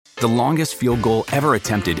The longest field goal ever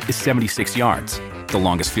attempted is 76 yards. The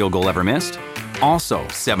longest field goal ever missed? Also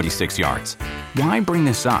 76 yards. Why bring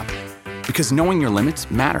this up? Because knowing your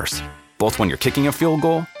limits matters, both when you're kicking a field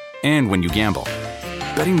goal and when you gamble.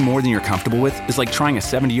 Betting more than you're comfortable with is like trying a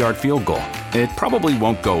 70-yard field goal. It probably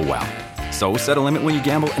won't go well. So set a limit when you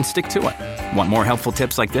gamble and stick to it. Want more helpful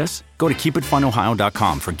tips like this? Go to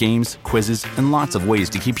keepitfunohio.com for games, quizzes, and lots of ways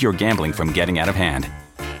to keep your gambling from getting out of hand.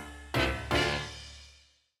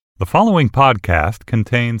 The following podcast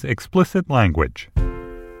contains explicit language.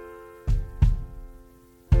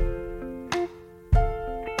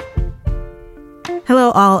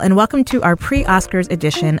 Hello all, and welcome to our pre-Oscars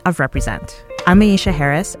edition of Represent. I'm Aisha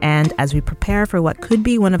Harris, and as we prepare for what could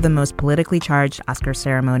be one of the most politically charged Oscar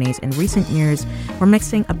ceremonies in recent years, we're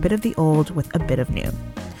mixing a bit of the old with a bit of new.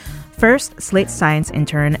 First, Slate's science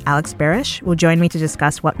intern Alex Barish will join me to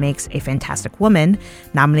discuss what makes A Fantastic Woman,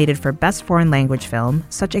 nominated for Best Foreign Language Film,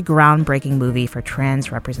 such a groundbreaking movie for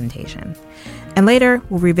trans representation. And later,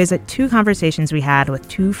 we'll revisit two conversations we had with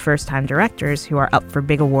two first-time directors who are up for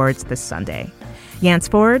big awards this Sunday. Yance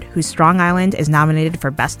Ford, whose Strong Island is nominated for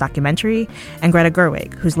Best Documentary, and Greta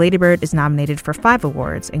Gerwig, whose Lady Bird is nominated for 5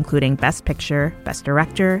 awards, including Best Picture, Best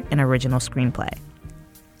Director, and Original Screenplay.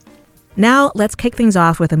 Now, let's kick things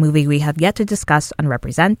off with a movie we have yet to discuss on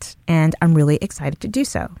Represent, and I'm really excited to do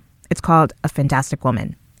so. It's called A Fantastic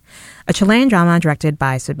Woman. A Chilean drama directed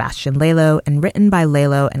by Sebastian Lello and written by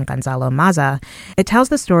Lello and Gonzalo Maza, it tells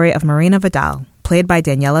the story of Marina Vidal, played by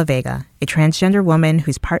Daniela Vega, a transgender woman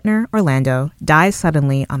whose partner, Orlando, dies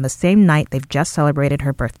suddenly on the same night they've just celebrated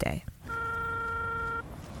her birthday.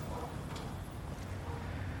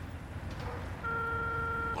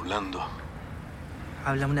 Orlando.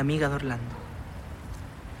 Habla una amiga de Orlando.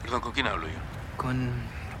 Perdón, ¿con quién hablo yo? Con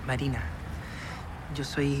Marina. Yo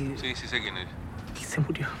soy... Sí, sé quién es. Y se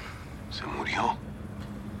murió. ¿Se murió?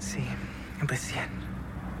 Sí, recién.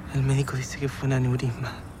 El médico dice que fue un aneurisma.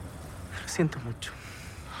 Lo siento mucho.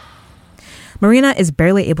 Marina is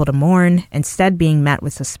barely able to mourn, instead being met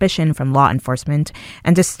with suspicion from law enforcement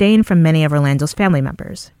and disdain from many of Orlando's family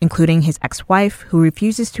members, including his ex-wife, who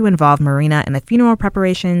refuses to involve Marina in the funeral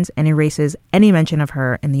preparations and erases any mention of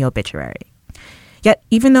her in the obituary. Yet,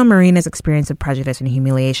 even though Marina's experience of prejudice and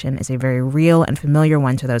humiliation is a very real and familiar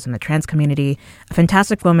one to those in the trans community, A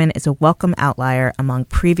Fantastic Woman is a welcome outlier among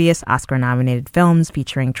previous Oscar-nominated films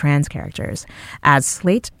featuring trans characters, as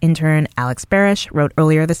Slate intern Alex Barish wrote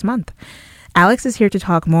earlier this month. Alex is here to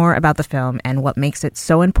talk more about the film and what makes it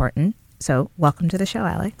so important. So welcome to the show,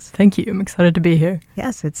 Alex. Thank you. I'm excited to be here.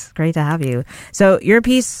 Yes, it's great to have you. So your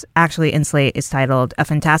piece actually in Slate is titled A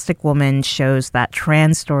Fantastic Woman Shows That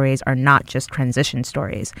Trans Stories Are Not Just Transition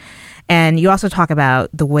Stories. And you also talk about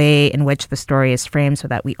the way in which the story is framed so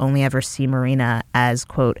that we only ever see Marina as,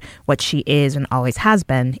 quote, what she is and always has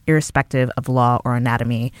been, irrespective of law or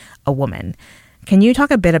anatomy, a woman. Can you talk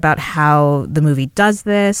a bit about how the movie does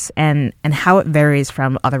this and how it varies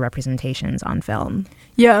from other representations on film?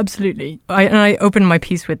 Yeah, absolutely. I opened my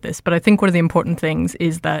piece with this, but I think one of the important things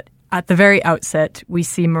is that at the very outset, we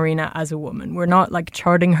see Marina as a woman. We're not like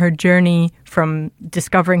charting her journey from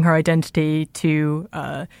discovering her identity to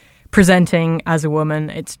presenting as a woman.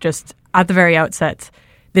 It's just at the very outset,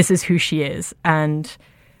 this is who she is. And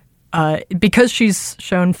because she's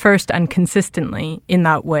shown first and consistently in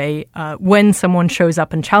that way, when someone shows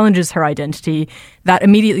up and challenges her identity, that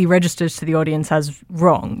immediately registers to the audience as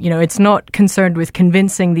wrong. You know, it's not concerned with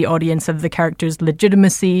convincing the audience of the character's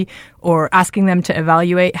legitimacy or asking them to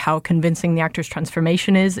evaluate how convincing the actor's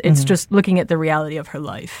transformation is. It's just looking at the reality of her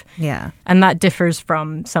life. Yeah. And that differs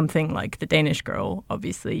from something like The Danish Girl,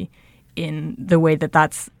 obviously, in the way that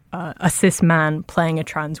that's a cis man playing a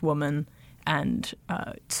trans woman. And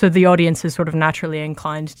so the audience is sort of naturally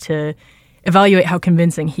inclined to evaluate how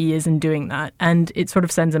convincing he is in doing that. And it sort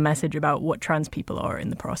of sends a message about what trans people are in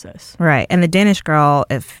the process. Right. And The Danish Girl,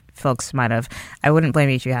 if folks might have, I wouldn't blame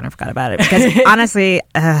you if you hadn't forgot about it. Because honestly,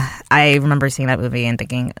 I remember seeing that movie and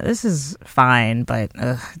thinking, this is fine, but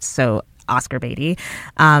it's so Oscar baity.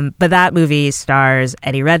 But that movie stars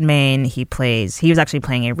Eddie Redmayne. He was actually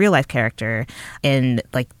playing a real life character in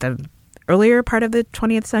like the earlier part of the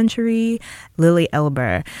 20th century, Lily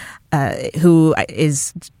Elber, who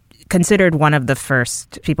is considered one of the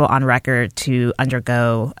first people on record to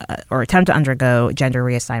undergo or attempt to undergo gender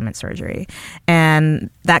reassignment surgery. And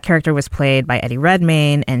that character was played by Eddie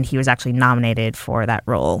Redmayne, and he was actually nominated for that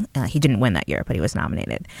role. He didn't win that year, but he was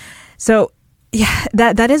nominated. So yeah,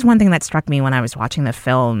 that is one thing that struck me when I was watching the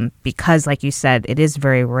film, because like you said, it is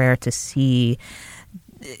very rare to see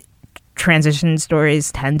transition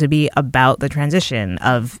stories tend to be about the transition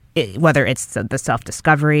of it, whether it's the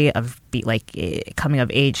self-discovery of coming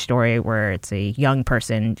of age story where it's a young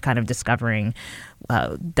person kind of discovering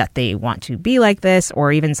that they want to be like this,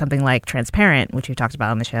 or even something like Transparent, which we talked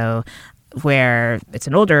about on the show, where it's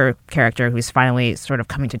an older character who's finally sort of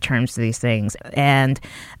coming to terms to these things. And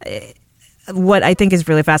what I think is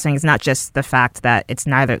really fascinating is not just the fact that it's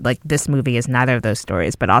neither, like, this movie is neither of those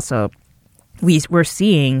stories, but also we're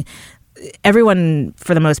seeing everyone,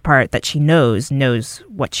 for the most part, that she knows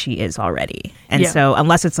what she is already. And so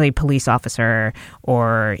unless it's a police officer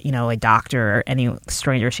or, a doctor or any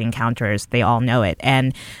stranger she encounters, they all know it.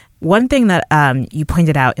 And one thing that you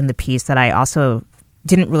pointed out in the piece that I also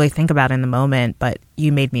didn't really think about in the moment, but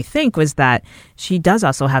you made me think, was that she does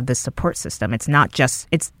also have this support system. It's not just,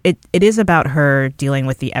 it is about her dealing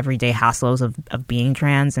with the everyday hassles of being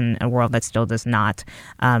trans in a world that still does not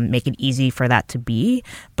make it easy for that to be.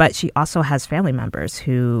 But she also has family members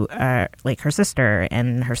who are like her sister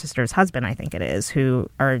and her sister's husband, I think it is, who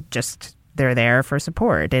are just, they're there for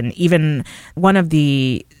support. And even one of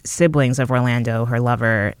the siblings of Orlando, her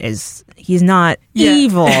lover, he's not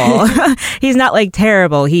evil. He's not like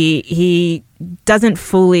terrible. He doesn't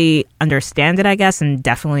fully understand it, I guess, and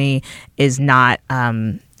definitely is not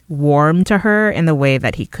warm to her in the way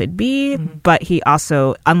that he could be. Mm-hmm. But he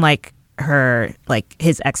also, unlike her, like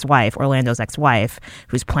his ex-wife, Orlando's ex-wife,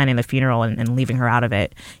 who's planning the funeral and leaving her out of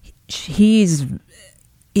it, he's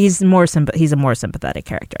a more sympathetic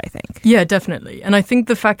character, I think. Yeah, definitely. And I think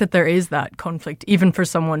the fact that there is that conflict, even for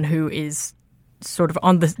someone who is sort of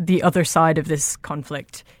on the other side of this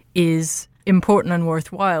conflict, is important and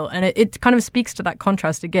worthwhile. And it kind of speaks to that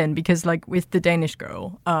contrast again, because like with the Danish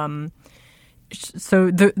girl, so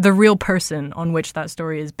the real person on which that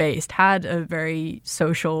story is based had a very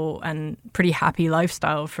social and pretty happy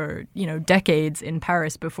lifestyle for, decades in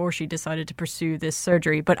Paris before she decided to pursue this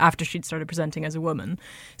surgery, but after she'd started presenting as a woman.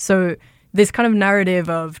 So this kind of narrative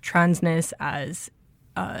of transness as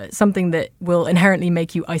something that will inherently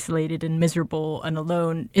make you isolated and miserable and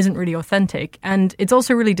alone isn't really authentic. And it's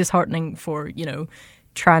also really disheartening for,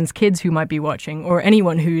 trans kids who might be watching, or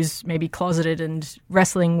anyone who's maybe closeted and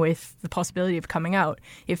wrestling with the possibility of coming out.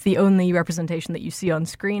 If the only representation that you see on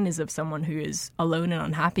screen is of someone who is alone and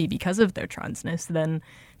unhappy because of their transness, then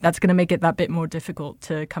that's going to make it that bit more difficult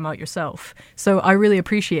to come out yourself. So I really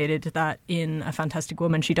appreciated that in A Fantastic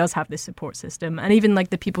Woman, she does have this support system, and even like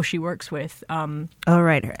the people she works with.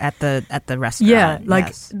 Right, at the restaurant. Yeah,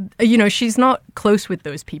 like she's not close with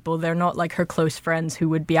those people. They're not like her close friends who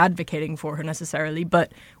would be advocating for her necessarily.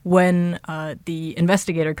 But when the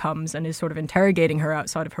investigator comes and is sort of interrogating her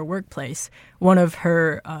outside of her workplace, one of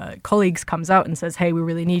her colleagues comes out and says, "Hey, we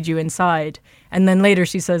really need you inside." And then later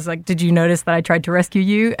she says, like, "Did you notice that I tried to rescue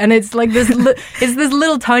you?" And it's like this, it's this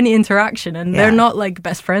little tiny interaction, and they're not like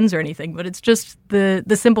best friends or anything, but it's just the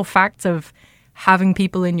simple facts of having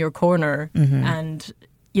people in your corner and,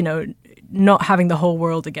 not having the whole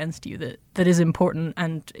world against you that is important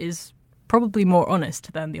and is probably more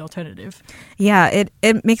honest than the alternative. Yeah,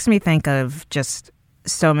 it makes me think of just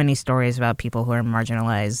so many stories about people who are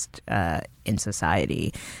marginalized in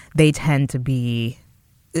society. They tend to be...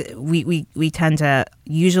 We tend to,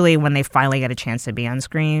 usually when they finally get a chance to be on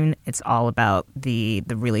screen, it's all about the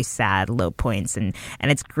really sad low points, and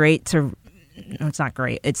it's great to, no, it's not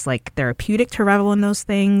great, it's like therapeutic to revel in those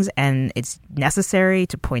things, and it's necessary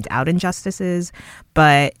to point out injustices,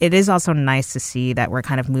 but it is also nice to see that we're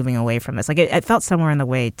kind of moving away from this. Like it felt somewhere in the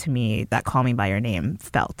way to me that Call Me By Your Name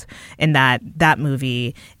felt, in that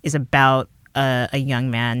movie is about a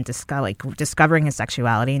young man discovering his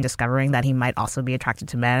sexuality and discovering that he might also be attracted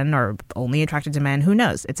to men or only attracted to men. Who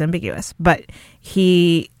knows? It's ambiguous. But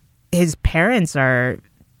his parents are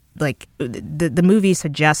like, the movie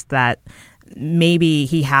suggests that maybe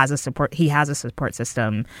he has a support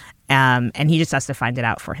system, and he just has to find it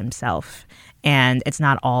out for himself. And it's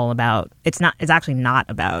actually not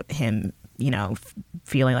about him,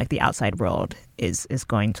 feeling like the outside world is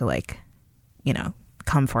going to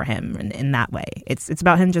come for him in that way. It's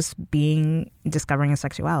about him just discovering his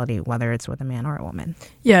sexuality, whether it's with a man or a woman.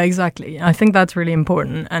 Yeah, exactly. I think that's really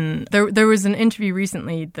important. And there was an interview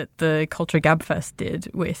recently that the Culture Gabfest did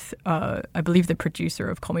with, I believe, the producer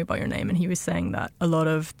of Call Me By Your Name, and he was saying that a lot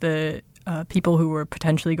of the people who were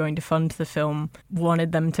potentially going to fund the film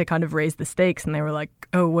wanted them to kind of raise the stakes, and they were like,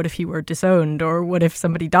 oh, what if he were disowned, or what if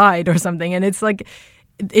somebody died or something? And it's like,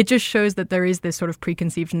 it just shows that there is this sort of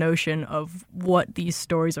preconceived notion of what these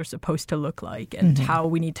stories are supposed to look like, and how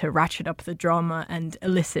we need to ratchet up the drama and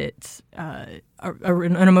elicit an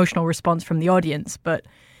emotional response from the audience. But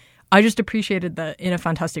I just appreciated that in A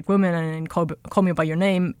Fantastic Woman and in Call Me By Your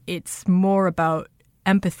Name, it's more about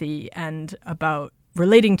empathy and about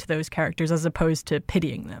relating to those characters as opposed to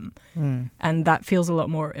pitying them. And that feels a lot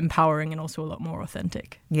more empowering and also a lot more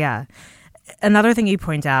authentic. Yeah. Another thing you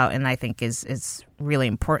point out, and I think is really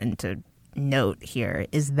important to note here,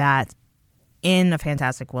 is that in A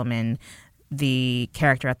Fantastic Woman, the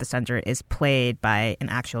character at the center is played by an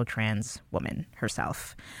actual trans woman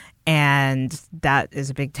herself. And that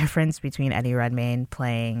is a big difference between Eddie Redmayne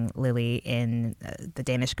playing Lily in The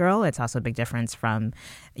Danish Girl. It's also a big difference from,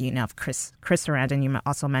 Chris Sarandon, you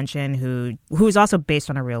also mentioned, who is also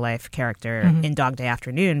based on a real life character in Dog Day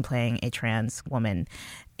Afternoon, playing a trans woman.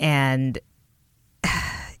 And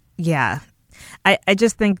yeah, I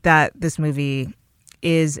just think that this movie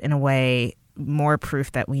is, in a way, more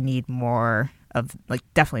proof that we need more of,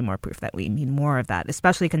 definitely more proof that we need more of that,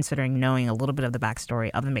 especially considering knowing a little bit of the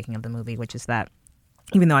backstory of the making of the movie, which is that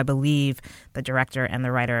even though I believe the director and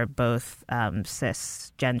the writer are both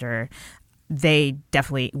cisgender, they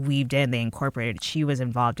definitely weaved in, they incorporated. She was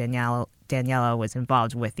involved, Daniela was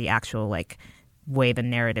involved with the actual, way the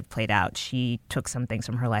narrative played out. She took some things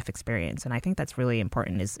from her life experience, and I think that's really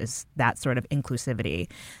important, is that sort of inclusivity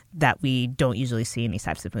that we don't usually see in these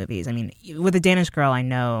types of movies. I mean, with The Danish Girl, I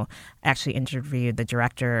know I actually interviewed the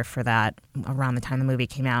director for that around the time the movie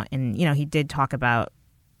came out, and he did talk about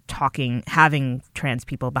having trans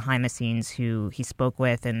people behind the scenes who he spoke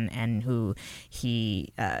with and who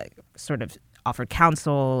he sort of offered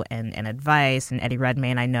counsel and advice. And Eddie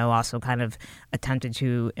Redmayne, I know, also kind of attempted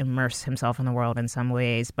to immerse himself in the world in some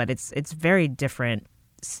ways, but it's very different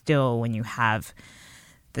still when you have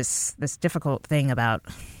this difficult thing about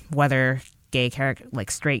whether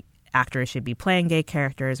straight actors should be playing gay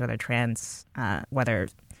characters, whether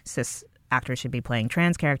cis actors should be playing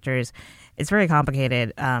trans characters. It's very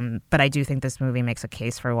complicated, but I do think this movie makes a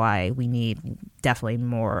case for why we need definitely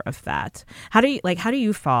more of that. How do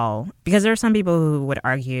you fall? Because there are some people who would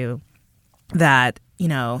argue that,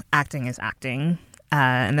 acting is acting.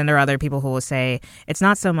 And then there are other people who will say it's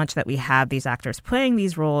not so much that we have these actors playing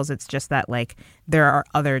these roles, it's just that there are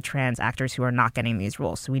other trans actors who are not getting these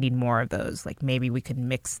roles, so we need more of those. Maybe we could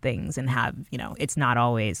mix things and have, it's not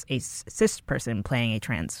always a cis person playing a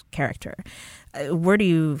trans character. Where do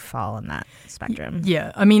you fall on that spectrum?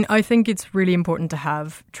 Yeah, I mean, I think it's really important to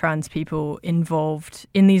have trans people involved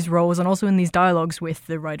in these roles and also in these dialogues with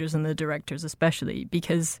the writers and the directors especially,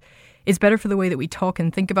 because it's better for the way that we talk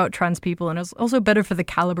and think about trans people, and it's also better for the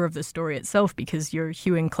caliber of the story itself because you're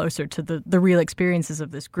hewing closer to the real experiences of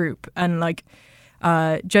this group. And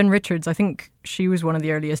Jen Richards, I think she was one of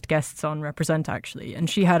the earliest guests on Represent, actually, and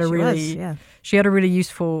she had a really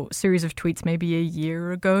useful series of tweets maybe a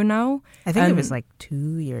year ago now. I think it was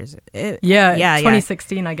 2 years.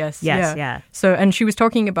 2016, I guess. Yes, yeah. So, and she was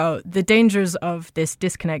talking about the dangers of this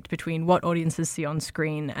disconnect between what audiences see on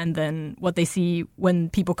screen and then what they see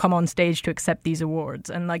when people come on stage to accept these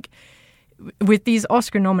awards. And with these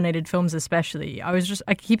Oscar-nominated films especially,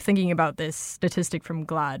 I keep thinking about this statistic from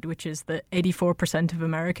GLAAD, which is that 84% of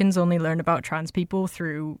Americans only learn about trans people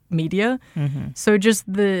through media. Mm-hmm. So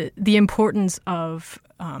just the importance of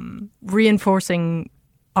reinforcing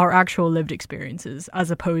our actual lived experiences as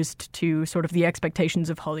opposed to sort of the expectations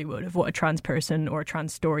of Hollywood of what a trans person or a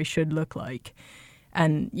trans story should look like.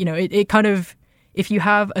 And, it kind of, if you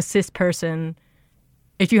have a cis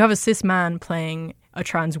man playing a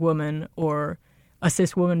trans woman or a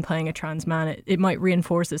cis woman playing a trans man, it might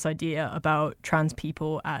reinforce this idea about trans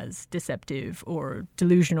people as deceptive or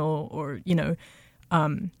delusional or,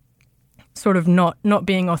 sort of not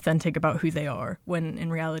being authentic about who they are, when in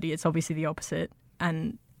reality it's obviously the opposite.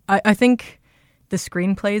 And I think the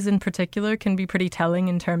screenplays in particular can be pretty telling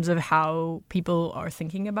in terms of how people are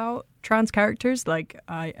thinking about trans characters.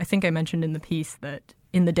 I think I mentioned in the piece that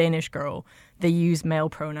in The Danish Girl, they use male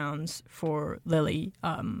pronouns for Lily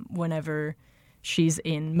whenever she's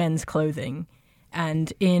in men's clothing.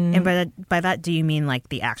 And by that, do you mean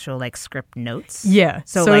the actual script notes? Yeah.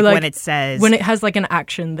 So when it says, when it has an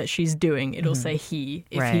action that she's doing, it'll say he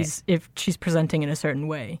if she's presenting in a certain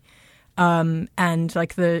way. And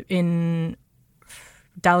in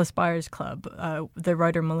Dallas Buyers Club, the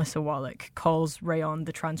writer Melissa Wallach calls Rayon,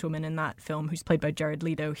 the trans woman in that film, who's played by Jared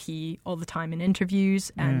Leto, he all the time in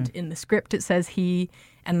interviews. And in the script it says he,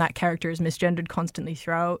 and that character is misgendered constantly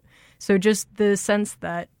throughout. So just the sense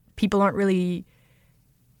that people aren't really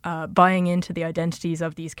buying into the identities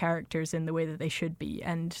of these characters in the way that they should be,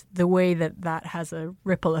 and the way that has a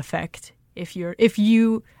ripple effect. If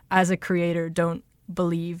you as a creator don't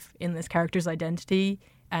believe in this character's identity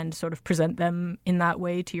and sort of present them in that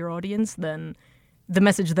way to your audience, then the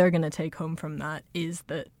message they're going to take home from that is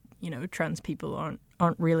that trans people aren't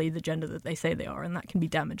really the gender that they say they are, and that can be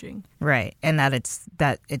damaging. Right. And that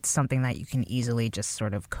it's something that you can easily just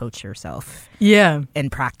sort of coach yourself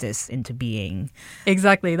and practice into being.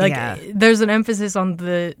 Exactly. There's an emphasis on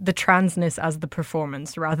the transness as the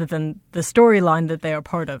performance rather than the storyline that they are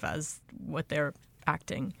part of as what they're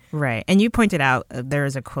acting. Right. And you pointed out there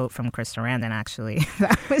is a quote from Chris Sarandon, actually.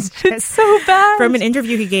 That was just it's so bad. From an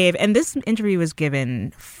interview he gave. And this interview was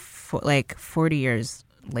given 40 years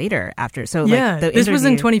later after. So this was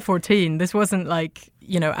in 2014. This wasn't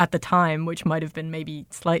at the time, which might have been maybe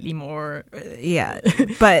slightly more.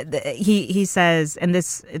 But he says, and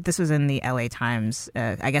this was in the LA Times.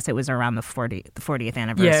 I guess it was around the 40th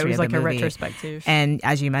anniversary. Yeah, it was of the like a movie. retrospective. And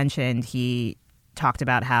as you mentioned, he talked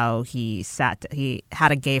about how he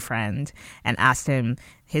had a gay friend and asked him,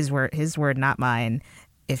 his word, not mine,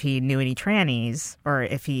 if he knew any trannies, or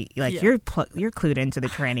if he you're clued into the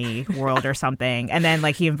tranny world or something. And then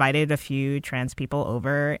he invited a few trans people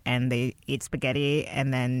over and they ate spaghetti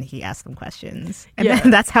and then he asked them questions. And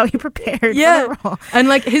then that's how he prepared for the role. And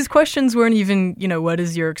his questions weren't even, what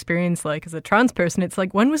is your experience like as a trans person? It's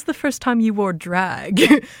when was the first time you wore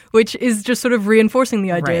drag? Which is just sort of reinforcing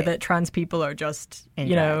the idea that trans people are just,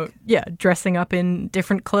 dressing up in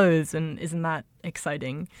different clothes, and isn't that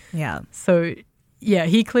exciting? Yeah. So yeah,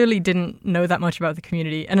 he clearly didn't know that much about the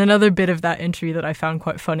community. And another bit of that interview that I found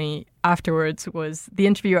quite funny afterwards was the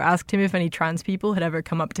interviewer asked him if any trans people had ever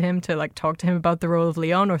come up to him to talk to him about the role of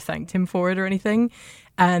Leon or thanked him for it or anything.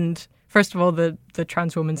 And first of all, the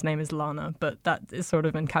trans woman's name is Lana, but that is sort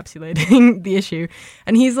of encapsulating the issue.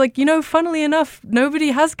 And he's funnily enough, nobody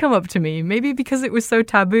has come up to me, maybe because it was so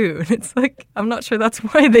taboo. And it's I'm not sure that's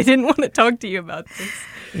why they didn't want to talk to you about this.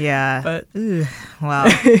 Yeah. But wow.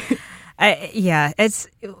 I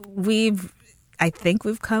think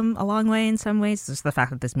we've come a long way in some ways. Just the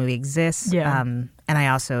fact that this movie exists. Yeah. And I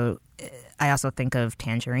also think of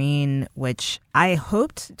Tangerine, which I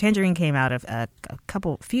hoped Tangerine came out of a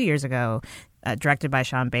few years ago, directed by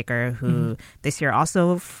Sean Baker, who this year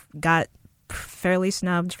also got fairly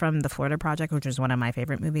snubbed from the Florida Project, which was one of my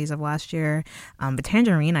favorite movies of last year. But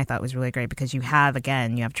Tangerine I thought was really great because you have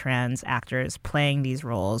trans actors playing these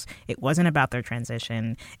roles. It wasn't about their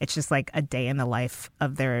transition. It's just a day in the life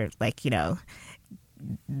of their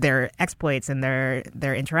their exploits and their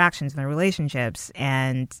interactions and their relationships.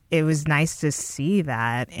 And it was nice to see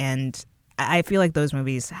that. And I feel like those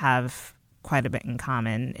movies have quite a bit in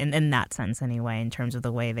common in that sense anyway, in terms of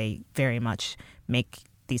the way they very much make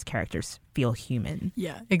these characters feel human.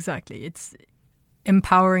 Yeah, exactly. It's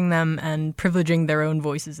empowering them and privileging their own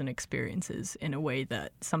voices and experiences in a way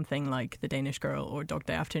that something like The Danish Girl or Dog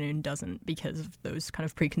Day Afternoon doesn't, because of those kind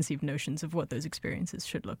of preconceived notions of what those experiences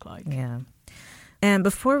should look like. Yeah. And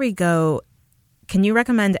before we go, can you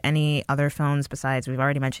recommend any other films besides, we've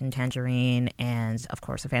already mentioned Tangerine and, of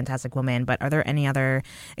course, A Fantastic Woman, but are there any other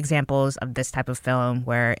examples of this type of film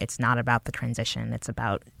where it's not about the transition, it's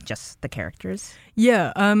about just the characters?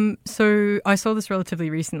 Yeah, so I saw this relatively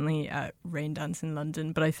recently at Raindance in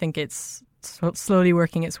London, but I think it's slowly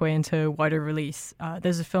working its way into wider release.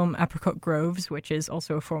 There's a film, Apricot Groves, which is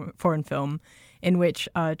also a foreign film, in which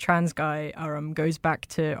a trans guy, Aram, goes back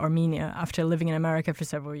to Armenia after living in America for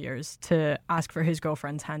several years to ask for his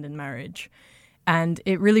girlfriend's hand in marriage. And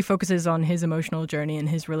it really focuses on his emotional journey and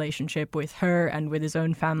his relationship with her and with his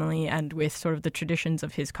own family and with sort of the traditions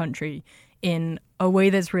of his country in a way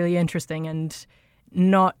that's really interesting and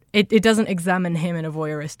it doesn't examine him in a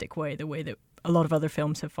voyeuristic way, the way that a lot of other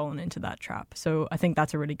films have fallen into that trap. So I think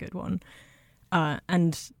that's a really good one.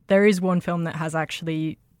 And there is one film that has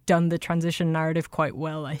actually done the transition narrative quite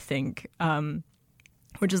well, I think,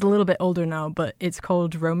 which is a little bit older now, but it's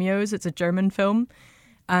called Romeos. It's a German film,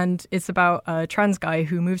 and it's about a trans guy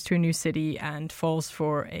who moves to a new city and falls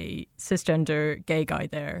for a cisgender gay guy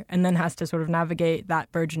there, and then has to sort of navigate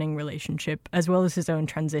that burgeoning relationship as well as his own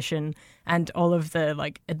transition and all of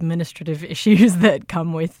the administrative issues that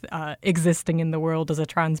come with existing in the world as a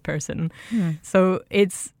trans person. So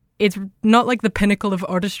it's not the pinnacle of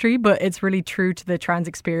artistry, but it's really true to the trans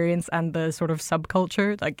experience and the sort of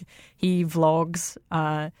subculture. He vlogs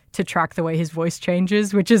to track the way his voice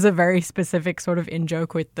changes, which is a very specific sort of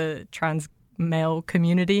in-joke with the trans male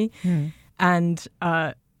community. And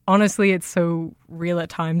honestly, it's so real at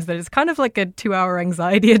times that it's kind of like a 2-hour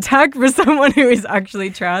anxiety attack for someone who is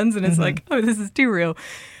actually trans. And it's oh, this is too real.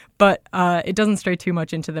 But it doesn't stray too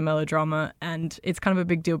much into the melodrama, and it's kind of a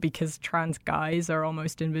big deal because trans guys are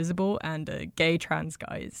almost invisible, and a gay trans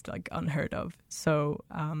guy is unheard of. So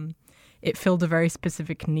it filled a very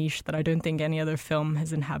specific niche that I don't think any other film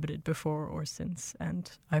has inhabited before or since,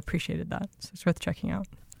 and I appreciated that. So it's worth checking out.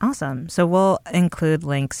 Awesome. So we'll include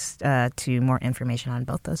links to more information on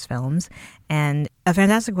both those films. And A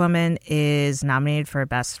Fantastic Woman is nominated for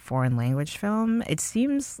Best Foreign Language Film. It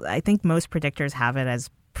seems, I think most predictors have it as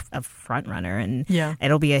a front runner, and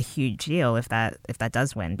it'll be a huge deal if that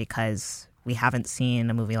does win, because we haven't seen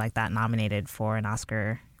a movie like that nominated for an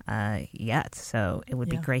Oscar yet. So it would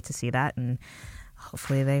be great to see that, and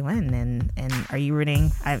hopefully they win. And are you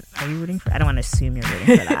rooting? Are you rooting for? I don't want to assume you're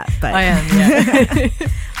rooting for that, but I am. Yeah.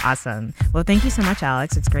 Awesome. Well, thank you so much,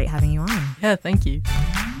 Alex. It's great having you on. Yeah, thank you.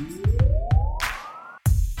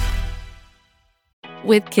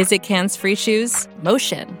 With Kizik hands-free shoes,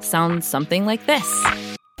 motion sounds something like this.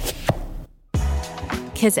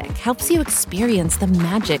 Kizik helps you experience the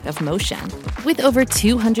magic of motion. With over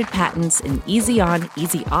 200 patents and easy-on,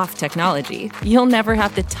 easy-off technology, you'll never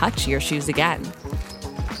have to touch your shoes again.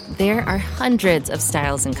 There are hundreds of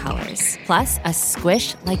styles and colors, plus a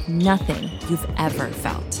squish like nothing you've ever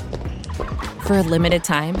felt. For a limited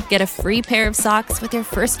time, get a free pair of socks with your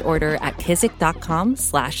first order at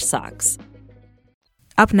kizik.com/socks.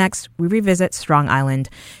 Up next, we revisit Strong Island,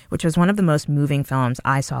 which was one of the most moving films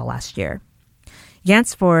I saw last year.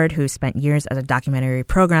 Yance Ford, who spent years as a documentary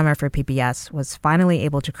programmer for PBS, was finally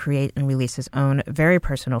able to create and release his own very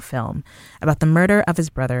personal film about the murder of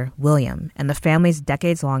his brother, William, and the family's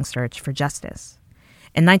decades-long search for justice.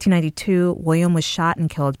 In 1992, William was shot and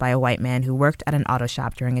killed by a white man who worked at an auto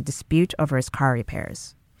shop during a dispute over his car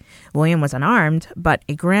repairs. William was unarmed, but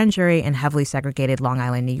a grand jury in heavily segregated Long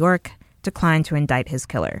Island, New York, declined to indict his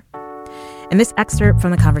killer. In this excerpt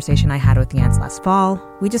from the conversation I had with Yance last fall,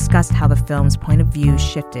 we discussed how the film's point of view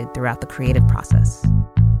shifted throughout the creative process.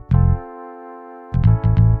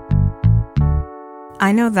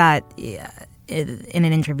 I know that in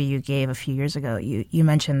an interview you gave a few years ago, you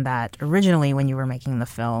mentioned that originally when you were making the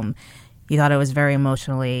film, you thought it was very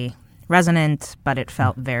emotionally resonant, but it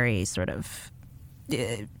felt very sort of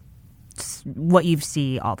what you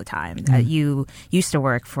see all the time. You used to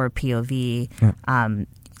work for POV,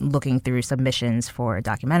 looking through submissions for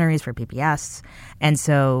documentaries for PBS, and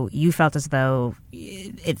so you felt as though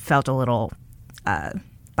it felt a little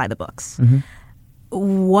by the books. In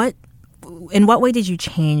what way did you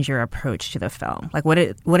change your approach to the film? Like, what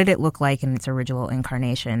did it look like in its original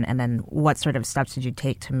incarnation, and then what sort of steps did you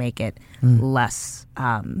take to make it less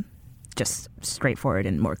just straightforward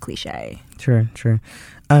and more cliche? Sure.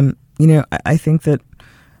 I think that,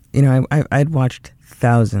 I'd watched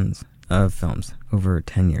thousands of films over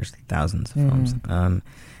 10 years, thousands of films.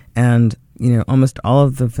 And, almost all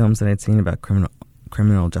of the films that I'd seen about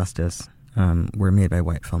criminal justice were made by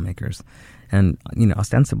white filmmakers and,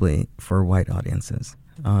 ostensibly for white audiences.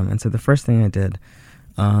 And so the first thing I did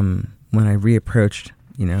when I reapproached,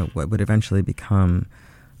 what would eventually become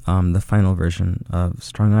the final version of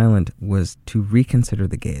Strong Island was to reconsider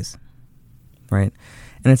the gaze, right?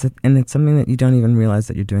 And it's something that you don't even realize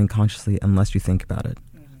that you're doing consciously unless you think about it.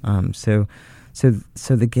 So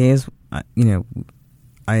the gaze,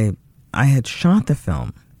 I had shot the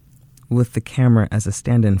film with the camera as a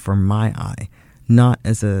stand-in for my eye, not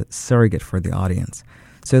as a surrogate for the audience.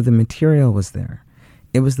 So the material was there.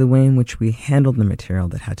 It was the way in which we handled the material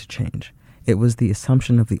that had to change. It was the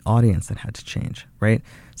assumption of the audience that had to change, right?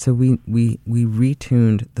 So we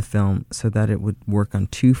retuned the film so that it would work on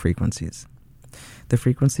two frequencies. The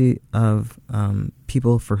frequency of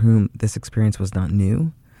people for whom this experience was not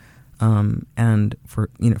new, and for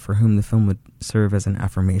whom the film would serve as an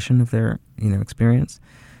affirmation of their experience,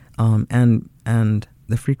 and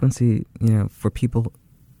the frequency for people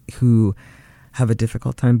who have a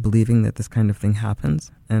difficult time believing that this kind of thing happens,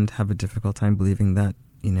 and have a difficult time believing that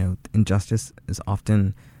injustice is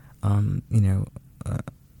often a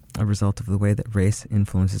result of the way that race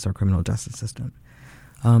influences our criminal justice system.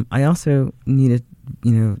 I also needed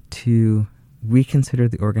to reconsider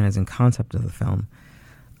the organizing concept of the film.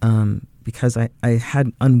 Because I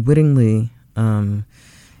had unwittingly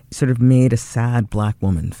sort of made a sad black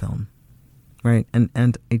woman film, right? And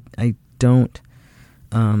I don't,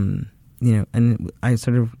 and I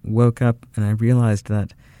sort of woke up and I realized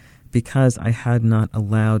that because I had not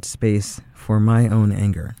allowed space for my own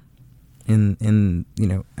anger in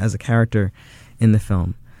as a character in the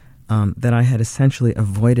film, that I had essentially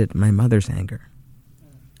avoided my mother's anger.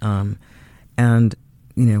 And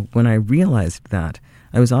when I realized that,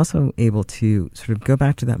 I was also able to sort of go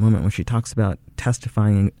back to that moment when she talks about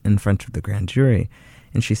testifying in front of the grand jury,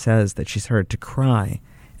 and she says that she started to cry.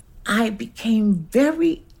 I became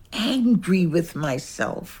very angry with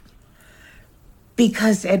myself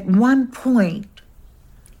because at one point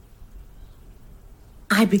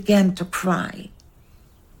I began to cry.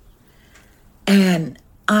 And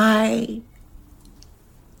I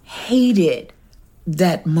hated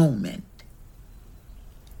that moment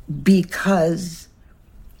because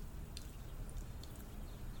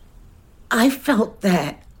I felt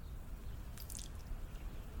that,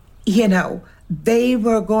 you know, they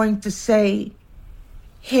were going to say,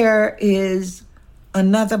 here is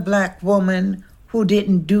another Black woman who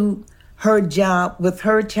didn't do her job with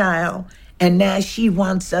her child, and now she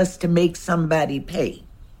wants us to make somebody pay.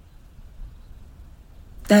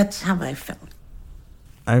 That's how I felt.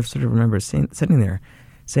 I sort of remember sitting there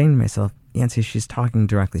saying to myself, Yancy, she's talking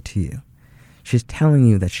directly to you. She's telling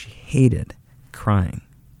you that she hated crying,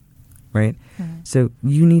 right? Mm-hmm. So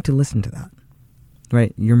you need to listen to that,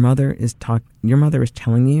 right? Your mother is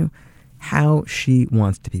telling you how she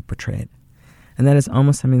wants to be portrayed. And that is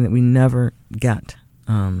almost something that we never get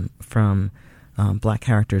from Black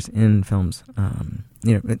characters in films,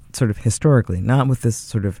 sort of historically, not with this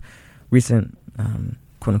sort of recent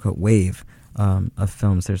quote-unquote wave of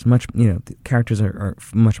films. There's much, the characters are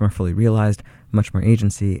much more fully realized, much more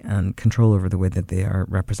agency and control over the way that they are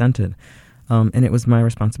represented. And it was my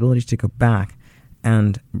responsibility to go back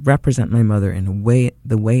and represent my mother in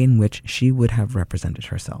the way in which she would have represented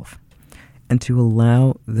herself, and to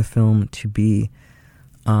allow the film to be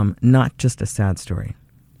not just a sad story,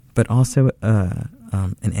 but also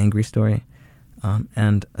an angry story,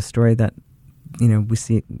 and a story that we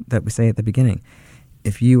say at the beginning.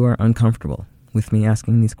 If you are uncomfortable with me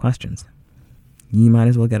asking these questions, you might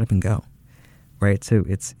as well get up and go, right? So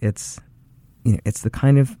it's the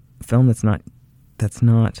kind of film that's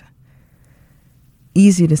not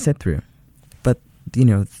easy to sit through, but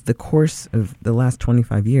the course of the last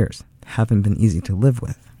 25 years haven't been easy to live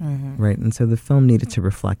with, mm-hmm. right? And so the film needed to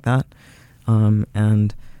reflect that,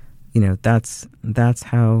 and that's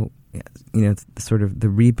how sort of the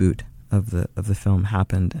reboot of the film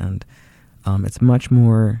happened, and it's much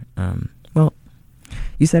more. Well,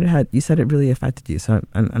 you said it really affected you, so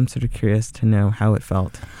I'm sort of curious to know how it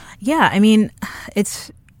felt. Yeah, I mean,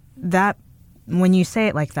 it's that when you say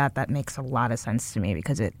it like that, that makes a lot of sense to me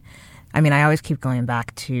because I always keep going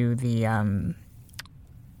back to the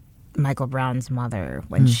Michael Brown's mother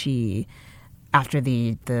when she, after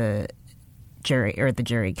the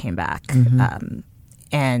jury came back. Mm-hmm.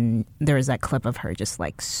 And there was that clip of her just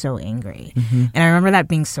like so angry. Mm-hmm. And I remember that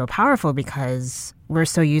being so powerful because we're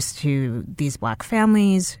so used to these Black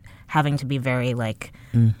families having to be very like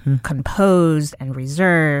mm-hmm. composed and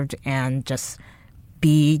reserved and just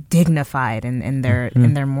be dignified in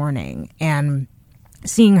their mourning. And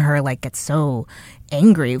seeing her like get so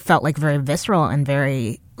angry felt like very visceral and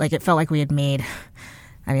very like it felt like we had made,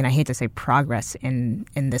 I hate to say progress in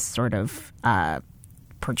this sort of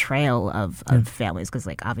portrayal of families because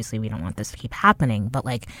like obviously we don't want this to keep happening, but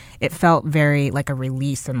like it felt very like a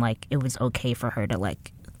release and like it was okay for her to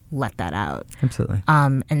like let that out. Absolutely.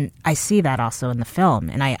 And I see that also in the film,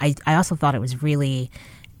 and I also thought it was really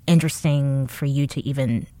interesting for you to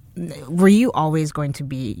even, were you always going to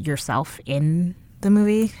be yourself in the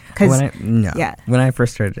movie? When I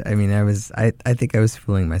first started, I think I was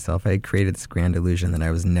fooling myself. I had created this grand illusion that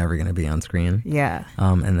I was never going to be on screen. Yeah.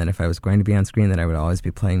 And that if I was going to be on screen, that I would always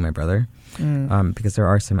be playing my brother. Because there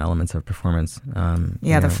are some elements of performance. One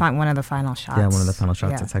of the final shots. Yeah, one of the final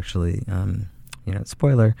shots. That's actually,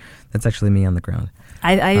 spoiler. That's actually me on the ground.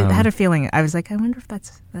 I had a feeling. I was like, I wonder if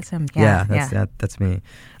that's him. Yeah, that's me.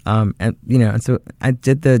 And so I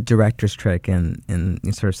did the director's trick and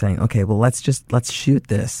sort of saying, okay, well, let's shoot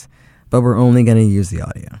this, but we're only going to use the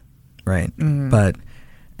audio, right? Mm-hmm. But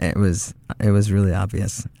it was really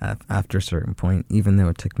obvious after a certain point, even though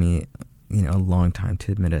it took me, a long time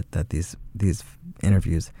to admit it, that these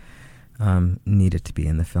interviews needed to be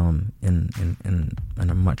in the film in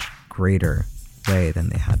a much greater way than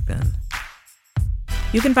they had been.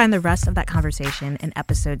 You can find the rest of that conversation in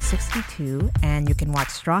episode 62, and you can watch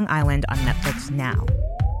Strong Island on Netflix now.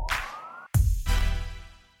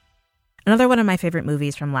 Another one of my favorite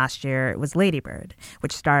movies from last year was Lady Bird,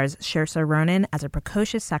 which stars Saoirse Ronan as a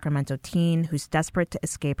precocious Sacramento teen who's desperate to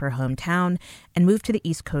escape her hometown and move to the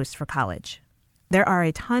East Coast for college. There are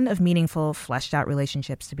a ton of meaningful, fleshed-out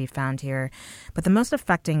relationships to be found here, but the most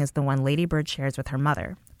affecting is the one Lady Bird shares with her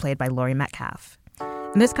mother, played by Laurie Metcalf.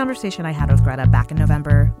 In this conversation I had with Greta back in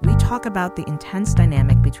November, we talk about the intense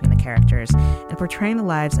dynamic between the characters and portraying the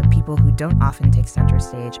lives of people who don't often take center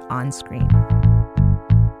stage on screen.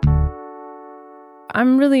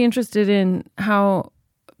 I'm really interested in how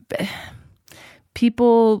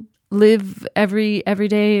people live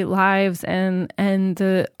everyday lives and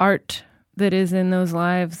the art that is in those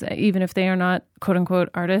lives, even if they are not quote unquote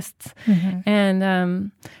artists, mm-hmm.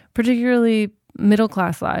 and particularly middle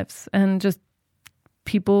class lives and just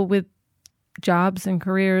people with jobs and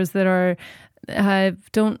careers that are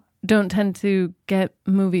don't tend to get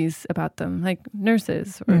movies about them, like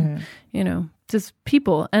nurses or just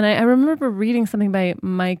people. And I remember reading something by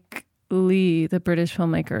Mike Leigh, the British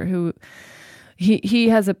filmmaker, who he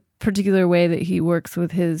has a particular way that he works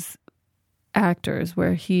with his actors,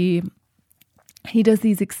 where he does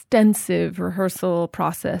these extensive rehearsal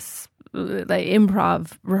process, like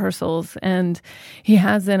improv rehearsals, and he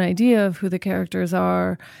has an idea of who the characters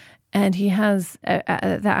are, and he has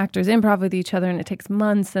the actors improv with each other, and it takes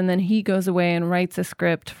months, and then he goes away and writes a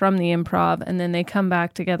script from the improv, and then they come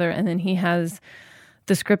back together, and then he has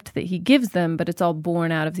the script that he gives them, but it's all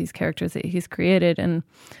born out of these characters that he's created. And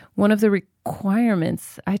one of the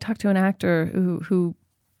requirements, I talked to an actor who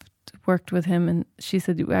worked with him, and she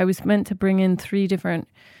said, I was meant to bring in 3 different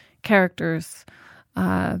characters,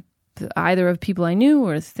 either of people I knew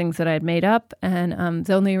or things that I had made up, and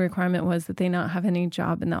the only requirement was that they not have any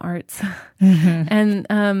job in the arts. And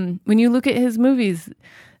when you look at his movies,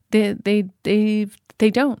 they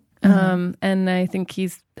don't. And I think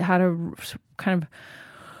he's had a kind of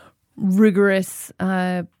rigorous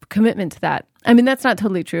commitment to that. I mean, that's not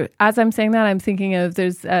totally true. As I'm saying that, I'm thinking of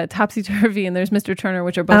there's Topsy Turvy and there's Mr. Turner,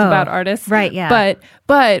 which are both about artists. Right, yeah.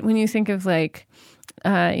 But when you think of like,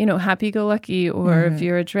 Happy Go Lucky or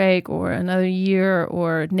Vera Drake or Another Year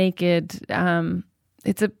or Naked,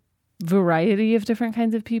 it's a variety of different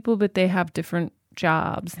kinds of people, but they have different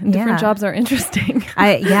jobs. And different jobs are interesting.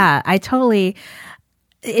 I totally...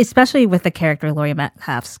 Especially with the character, Laurie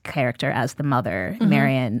Metcalf's character as the mother,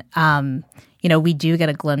 Marion, we do get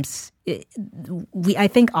a glimpse. I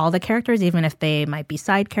think all the characters, even if they might be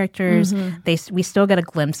side characters, we still get a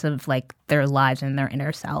glimpse of like their lives and their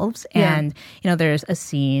inner selves. Yeah. And there's a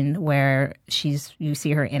scene where you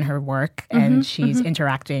see her in her work, and she's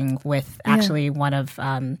interacting with actually one of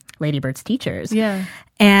Lady Bird's teachers. Yeah,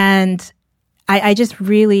 and I just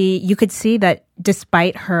really, you could see that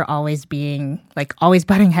despite her always butting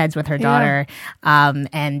heads with her daughter,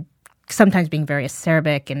 and sometimes being very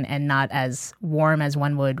acerbic and not as warm as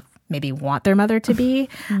one would maybe want their mother to be,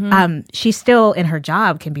 she still in her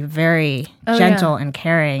job can be very gentle and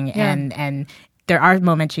caring, and there are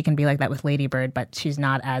moments she can be like that with Lady Bird, but she's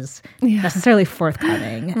not as necessarily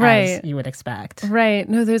forthcoming as you would expect. Right.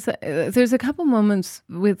 No, there's a couple moments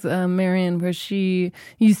with Marion where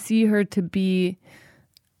you see her to be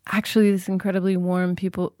actually this incredibly warm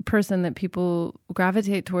person that people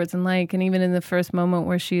gravitate towards and like. And even in the first moment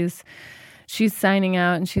where she's signing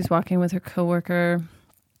out and she's walking with her coworker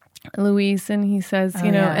Luis, and he says,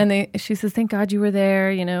 she says, "Thank God you were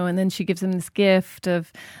there," and then she gives him this gift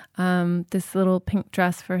of this little pink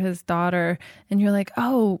dress for his daughter, and you're like,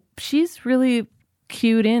 oh, she's really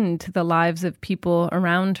cued into the lives of people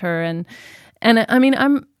around her, and I mean,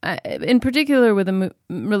 I'm in particular with the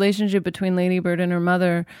relationship between Lady Bird and her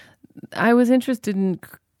mother, I was interested in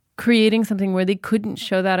creating something where they couldn't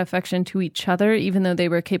show that affection to each other, even though they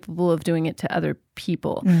were capable of doing it to other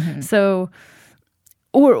people. So.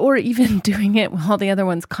 Or even doing it while the other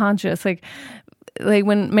one's conscious. Like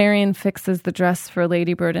when Marion fixes the dress for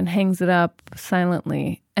Lady Bird and hangs it up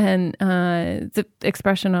silently. And the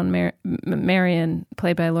expression on Marion,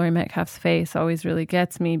 played by Laurie Metcalf's face, always really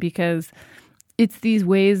gets me, because it's these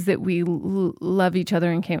ways that we love each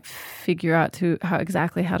other and can't figure out how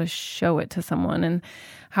to show it to someone, and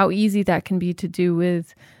how easy that can be to do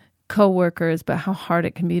with co-workers, but how hard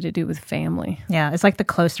it can be to do with family. Yeah, it's like the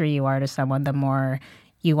closer you are to someone, the more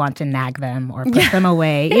you want to nag them or push them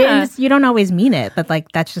away. Yeah. You don't always mean it, but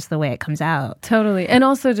like that's just the way it comes out. Totally. And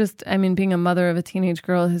also just, I mean, being a mother of a teenage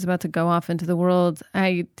girl who's about to go off into the world,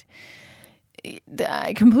 I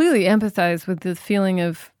completely empathize with the feeling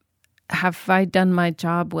of, have I done my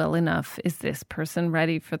job well enough? Is this person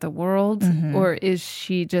ready for the world? Or is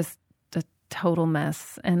she just a total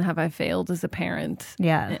mess? And have I failed as a parent?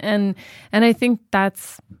 Yeah. And I think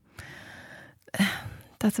that's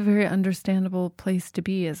a very understandable place to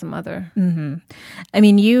be as a mother. I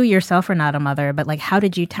mean, you yourself are not a mother, but like, how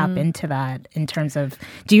did you tap into that in terms of,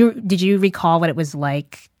 did you recall what it was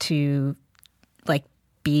like to like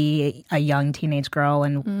be a young teenage girl,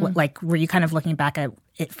 and were you kind of looking back at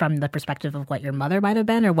it from the perspective of what your mother might have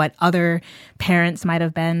been or what other parents might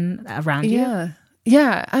have been around you?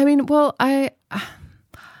 Yeah. I mean, well, I've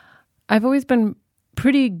always been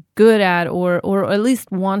pretty good at, or at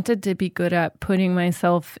least wanted to be good at, putting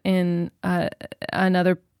myself in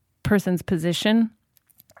another person's position.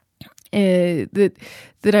 That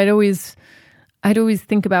I'd always I'd always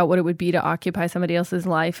think about what it would be to occupy somebody else's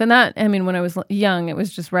life. And that, I mean, when I was young, it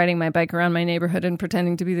was just riding my bike around my neighborhood and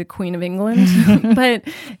pretending to be the Queen of England. But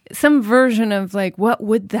some version of like, what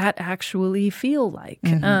would that actually feel like?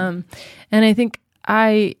 And I think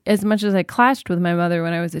as much as I clashed with my mother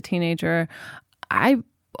when I was a teenager, I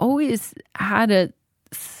always had a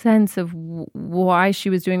sense of why she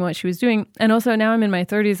was doing what she was doing. And also now I'm in my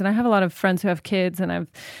 30s and I have a lot of friends who have kids and I've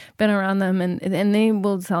been around them and they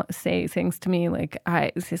will say things to me like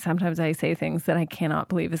sometimes I say things that I cannot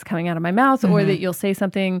believe is coming out of my mouth, or that you'll say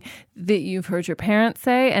something that you've heard your parents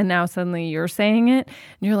say and now suddenly you're saying it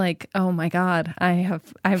and you're like, oh my God,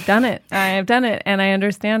 I've done it. I have done it and I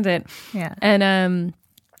understand it. Yeah. And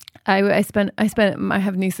I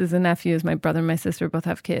have nieces and nephews. My brother and my sister both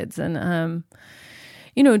have kids, and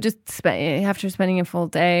just after spending a full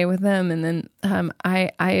day with them, and then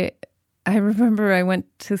I remember I went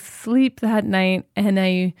to sleep that night, and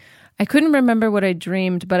I couldn't remember what I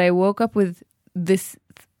dreamed, but I woke up with this.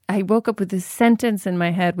 I woke up with this sentence in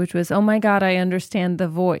my head, which was, "Oh my God, I understand the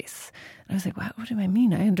voice." And I was like, "What do I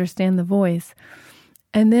mean? I understand the voice?"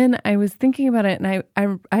 And then I was thinking about it, and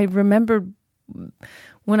I remembered.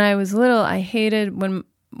 When I was little, I hated when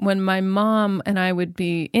my mom and I would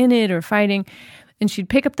be in it or fighting, and she'd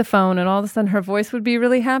pick up the phone, and all of a sudden her voice would be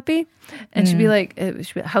really happy, and she'd be like,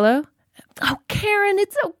 "Hello? Oh, Karen,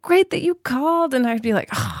 it's so great that you called." And I'd be like,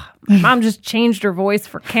 "Oh, my mom just changed her voice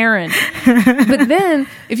for Karen." But then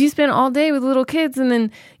if you spend all day with little kids and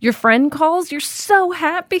then your friend calls, you're so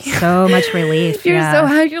happy. So much relief. You're so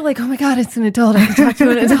happy. You're like, "Oh my God, it's an adult. I can talk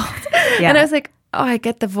to an adult." And I was like, oh, I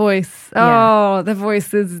get the voice. Oh, the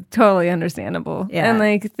voice is totally understandable. Yeah. And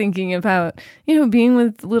like thinking about, being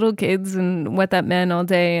with little kids and what that meant all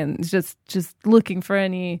day and just looking for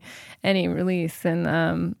any release.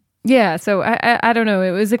 And so I don't know.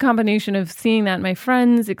 It was a combination of seeing that in my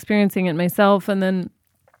friends, experiencing it myself, and then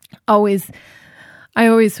I always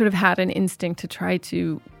sort of had an instinct to try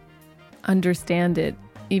to understand it,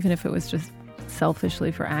 even if it was just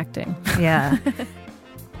selfishly for acting. Yeah.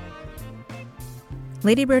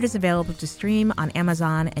 Lady Bird is available to stream on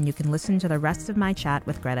Amazon, and you can listen to the rest of my chat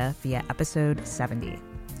with Greta via episode 70.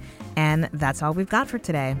 And that's all we've got for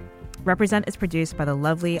today. Represent is produced by the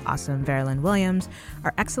lovely, awesome Verilyn Williams.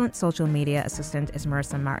 Our excellent social media assistant is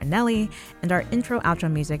Marissa Martinelli, and our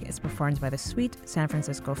intro-outro music is performed by the sweet San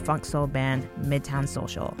Francisco funk soul band Midtown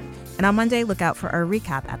Social. And on Monday, look out for our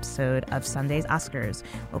recap episode of Sunday's Oscars.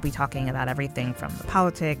 We'll be talking about everything from the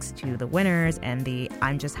politics to the winners and the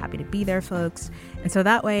I'm just happy to be there folks. And so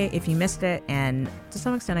that way, if you missed it, and to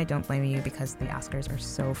some extent I don't blame you because the Oscars are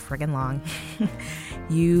so friggin' long,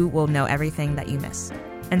 you will know everything that you missed.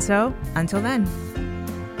 And so, until then.